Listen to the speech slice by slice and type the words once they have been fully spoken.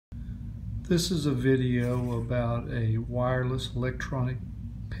This is a video about a wireless electronic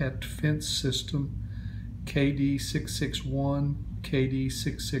pet fence system, KD661,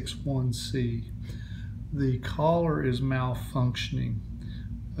 KD661C. The collar is malfunctioning,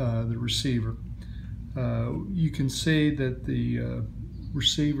 the receiver. You can see that the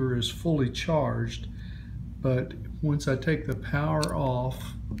receiver is fully charged, but once I take the power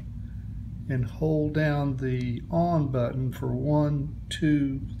off and hold down the on button for 1,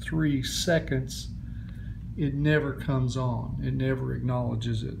 2, 3 seconds, it never comes on. It never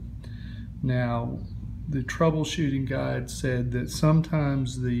acknowledges it. Now, the troubleshooting guide said that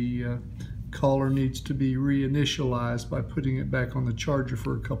sometimes the collar needs to be reinitialized by putting it back on the charger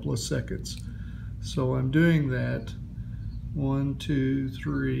for a couple of seconds. So I'm doing that. 1, 2,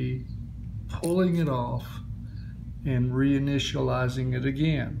 3, pulling it off and reinitializing it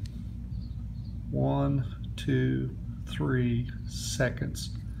again. 1, 2, 3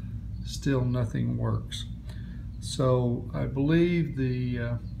 seconds. Still nothing works. So I believe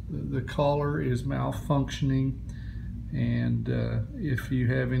the collar is malfunctioning, and if you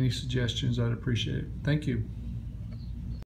have any suggestions, I'd appreciate it. Thank you.